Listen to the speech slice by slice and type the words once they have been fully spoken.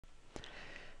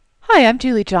Hi, I'm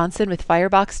Julie Johnson with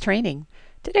Firebox Training.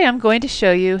 Today I'm going to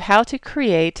show you how to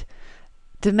create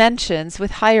dimensions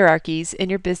with hierarchies in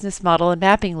your business model and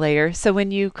mapping layer, so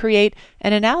when you create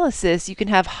an analysis you can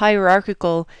have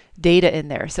hierarchical data in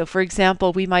there. So for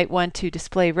example, we might want to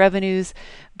display revenues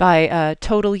by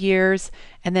total years,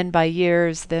 and then by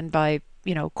years, then by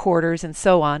quarters, and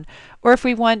so on. Or if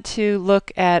we want to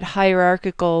look at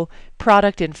hierarchical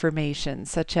product information,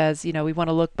 such as we want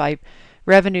to look by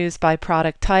revenues by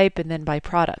product type and then by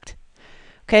product.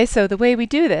 Okay, so the way we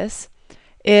do this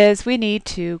is we need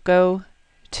to go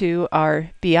to our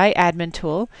BI admin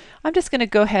tool. I'm just going to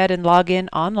go ahead and log in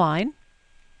online.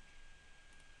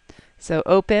 So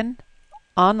open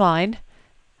online.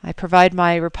 I provide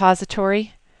my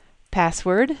repository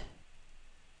password.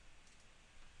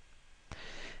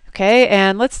 Okay,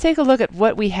 and let's take a look at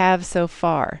what we have so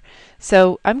far.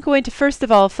 So I'm going to first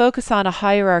of all focus on a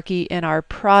hierarchy in our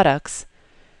products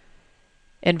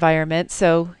environment.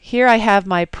 So here I have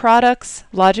my products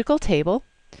logical table,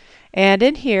 and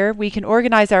in here we can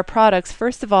organize our products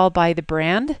first of all by the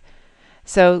brand.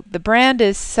 So the brand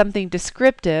is something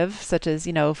descriptive, such as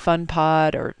Fun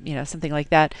Pod or something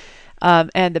like that,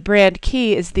 and the brand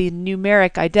key is the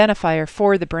numeric identifier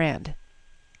for the brand.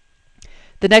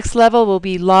 The next level will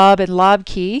be lob and lob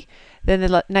key. Then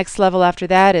the next level after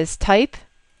that is type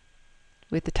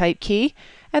with the type key.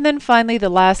 And then finally the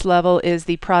last level is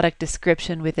the product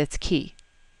description with its key.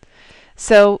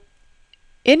 So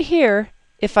in here,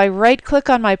 if I right click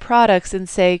on my products and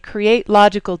say create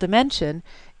logical dimension,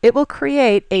 it will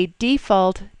create a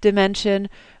default dimension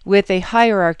with a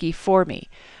hierarchy for me.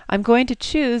 I'm going to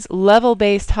choose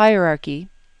level-based hierarchy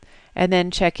and then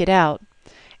check it out.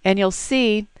 And you'll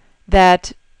see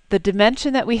that the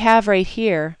dimension that we have right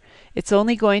here, it's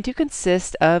only going to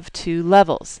consist of two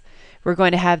levels. We're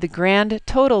going to have the grand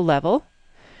total level,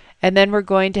 and then we're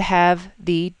going to have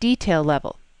the detail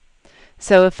level.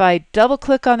 So if I double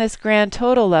click on this grand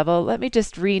total level, let me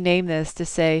just rename this to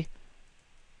say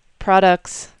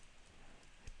products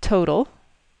total.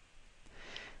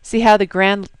 See how the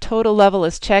grand total level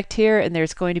is checked here, and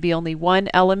there's going to be only one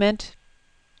element,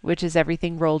 which is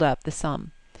everything rolled up, the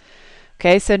sum.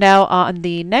 Okay, so now on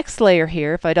the next layer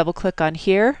here, if I double click on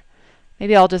here,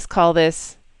 maybe I'll just call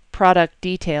this product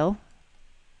detail.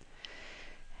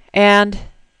 And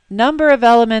number of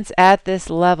elements at this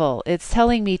level, it's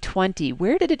telling me 20.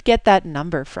 Where did it get that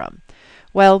number from?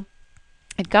 Well,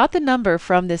 it got the number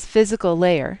from this physical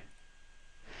layer.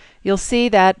 You'll see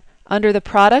that under the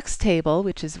products table,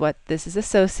 which is what this is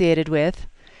associated with,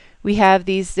 we have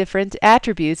these different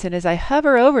attributes, and as I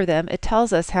hover over them, it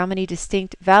tells us how many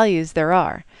distinct values there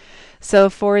are. So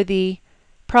for the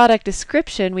product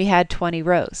description, we had 20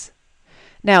 rows.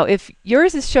 Now, if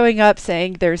yours is showing up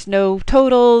saying there's no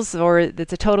totals or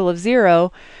it's a total of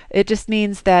 0, it just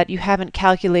means that you haven't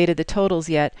calculated the totals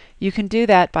yet. You can do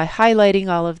that by highlighting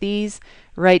all of these,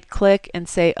 right-click, and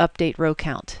say Update Row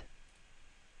Count.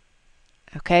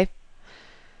 Okay?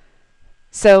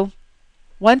 So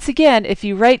once again, if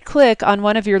you right-click on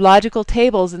one of your logical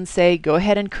tables and say, go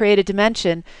ahead and create a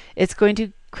dimension, it's going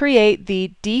to create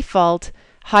the default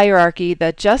hierarchy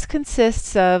that just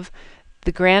consists of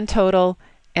the grand total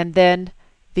and then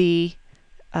the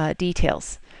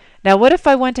details. Now, what if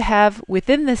I want to have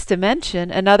within this dimension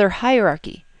another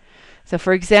hierarchy? So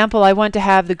for example, I want to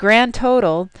have the grand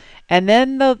total, and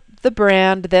then the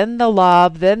brand, then the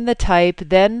lob, then the type,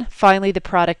 then finally the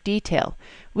product detail.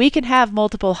 We can have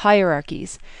multiple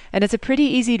hierarchies, and it's a pretty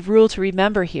easy rule to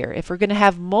remember here. If we're going to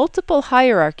have multiple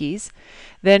hierarchies,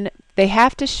 then they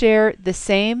have to share the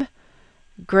same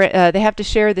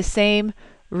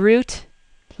root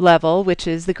level, which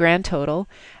is the grand total,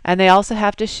 and they also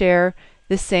have to share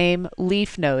the same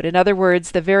leaf node. In other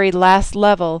words, the very last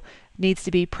level needs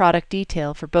to be product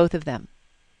detail for both of them.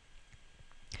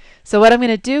 So what I'm going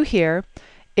to do here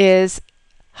is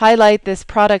highlight this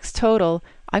products total.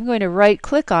 I'm going to right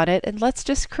click on it, and let's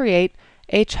just create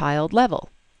a child level.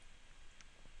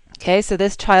 Okay, so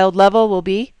this child level will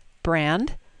be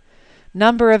brand.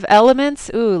 Number of elements,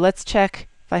 let's check.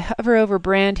 If I hover over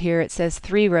brand here, it says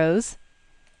 3 rows.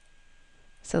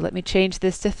 So let me change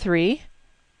this to 3.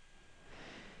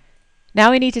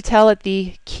 Now we need to tell it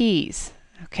the keys.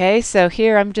 Okay, so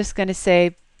here I'm just going to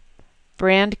say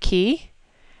brand key,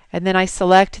 and then I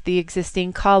select the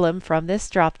existing column from this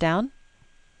drop-down.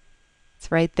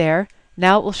 It's right there.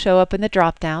 Now it will show up in the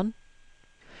drop-down.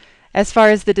 As far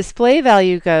as the display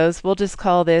value goes, we'll just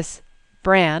call this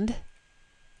brand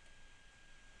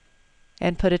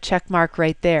and put a check mark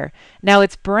right there. Now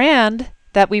it's brand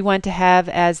that we want to have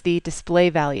as the display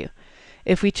value.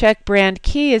 If we check brand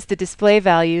key as the display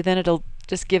value, then it'll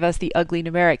just give us the ugly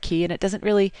numeric key, and it doesn't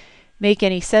really make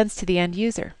any sense to the end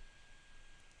user.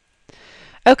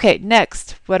 Okay,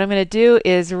 next, what I'm going to do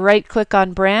is right-click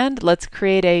on brand. Let's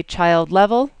create a child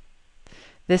level.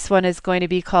 This one is going to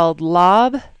be called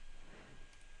lob.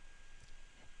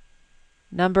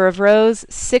 Number of rows,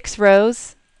 6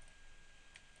 rows.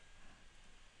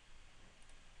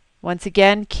 Once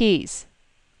again, keys.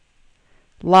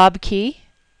 Lob key.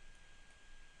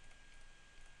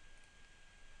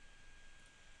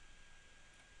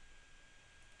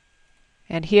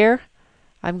 And here,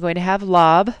 I'm going to have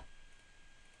lob.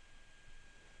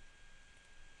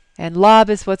 And lob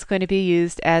is what's going to be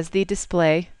used as the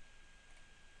display.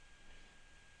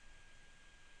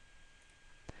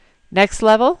 Next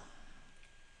level.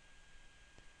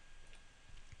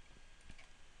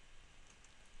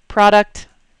 Product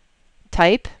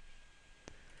type.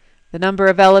 The number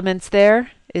of elements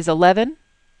there is 11.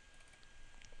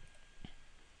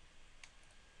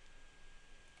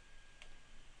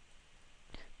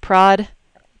 Prod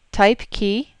type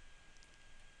key.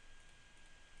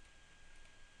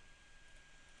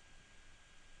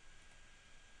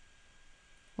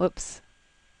 Whoops.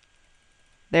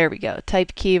 There we go.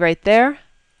 Type key right there.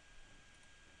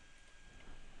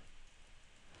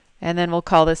 And then we'll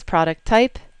call this product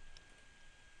type.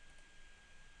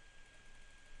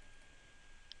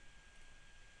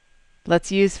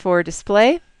 Let's use for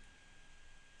display.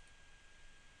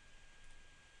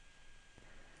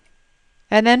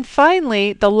 And then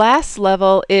finally, the last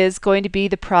level is going to be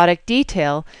the product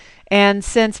detail. And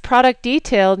since product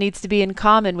detail needs to be in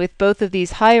common with both of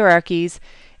these hierarchies,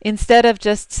 instead of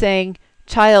just saying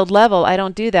child level, I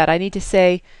don't do that. I need to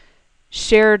say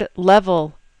shared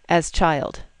level as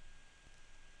child.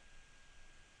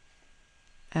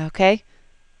 Okay?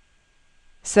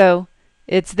 So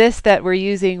it's this that we're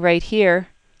using right here.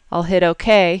 I'll hit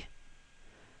OK.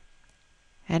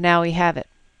 And now we have it.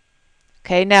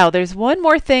 Okay, now there's one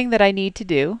more thing that I need to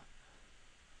do.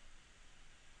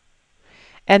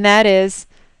 And that is,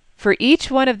 for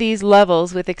each one of these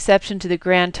levels, with exception to the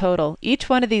grand total, each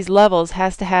one of these levels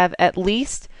has to have at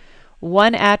least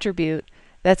one attribute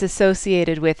that's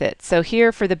associated with it. So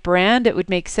here for the brand, it would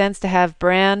make sense to have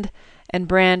brand and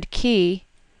brand key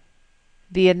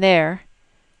be in there.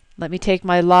 Let me take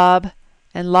my lob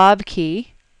and lob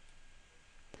key,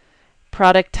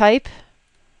 product type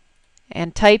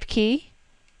and type key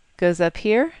goes up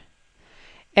here.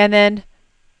 And then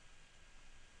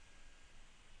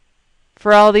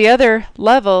for all the other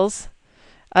levels,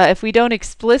 if we don't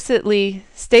explicitly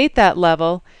state that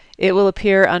level, it will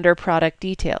appear under product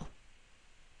detail.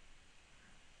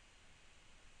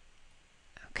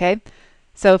 Okay,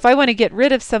 so if I want to get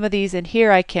rid of some of these in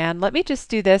here, I can. Let me just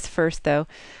do this first, though.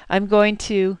 I'm going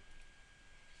to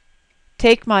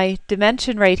take my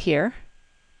dimension right here,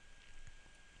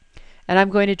 and I'm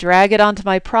going to drag it onto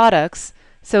my products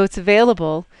so it's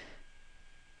available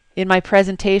in my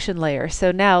presentation layer.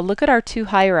 So now look at our two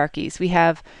hierarchies. We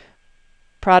have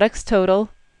products total,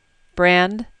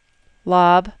 brand,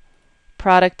 lob,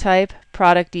 product type,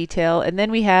 product detail, and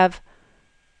then we have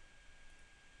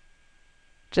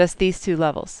just these two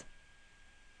levels,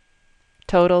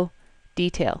 total,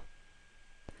 detail.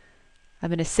 I'm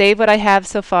going to save what I have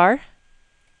so far.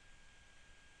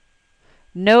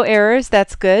 No errors,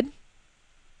 that's good.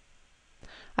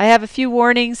 I have a few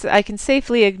warnings. I can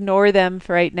safely ignore them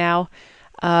for right now.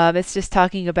 It's just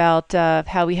talking about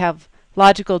how we have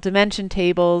logical dimension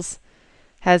tables,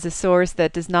 has a source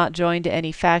that does not join to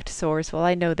any fact source. Well,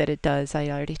 I know that it does. I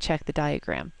already checked the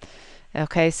diagram.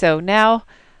 Okay, so now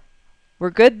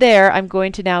we're good there. I'm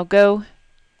going to now go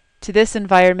to this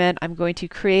environment. I'm going to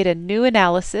create a new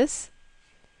analysis.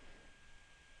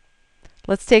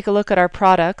 Let's take a look at our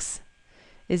products.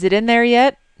 Is it in there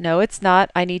yet? No, it's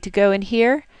not. I need to go in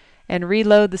here and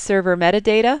reload the server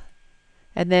metadata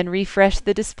and then refresh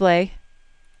the display.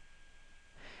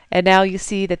 And now you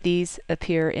see that these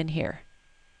appear in here.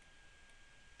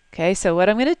 Okay, so what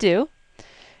I'm going to do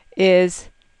is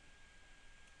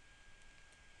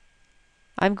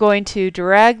I'm going to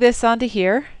drag this onto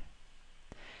here,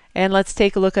 and let's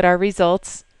take a look at our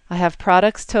results. I have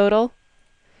products total.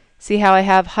 See how I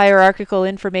have hierarchical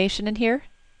information in here?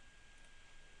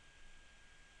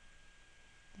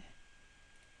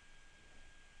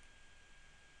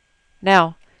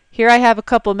 Now, here I have a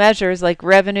couple measures like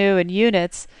revenue and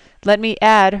units. Let me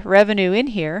add revenue in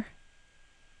here.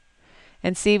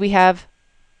 And see, we have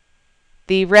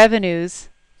the revenues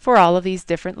for all of these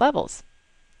different levels.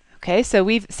 Okay, so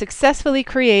we've successfully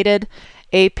created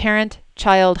a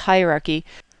parent-child hierarchy.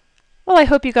 Well, I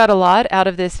hope you got a lot out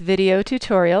of this video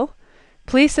tutorial.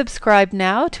 Please subscribe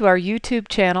now to our YouTube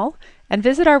channel and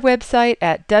visit our website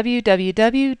at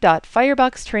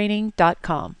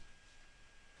www.fireboxtraining.com.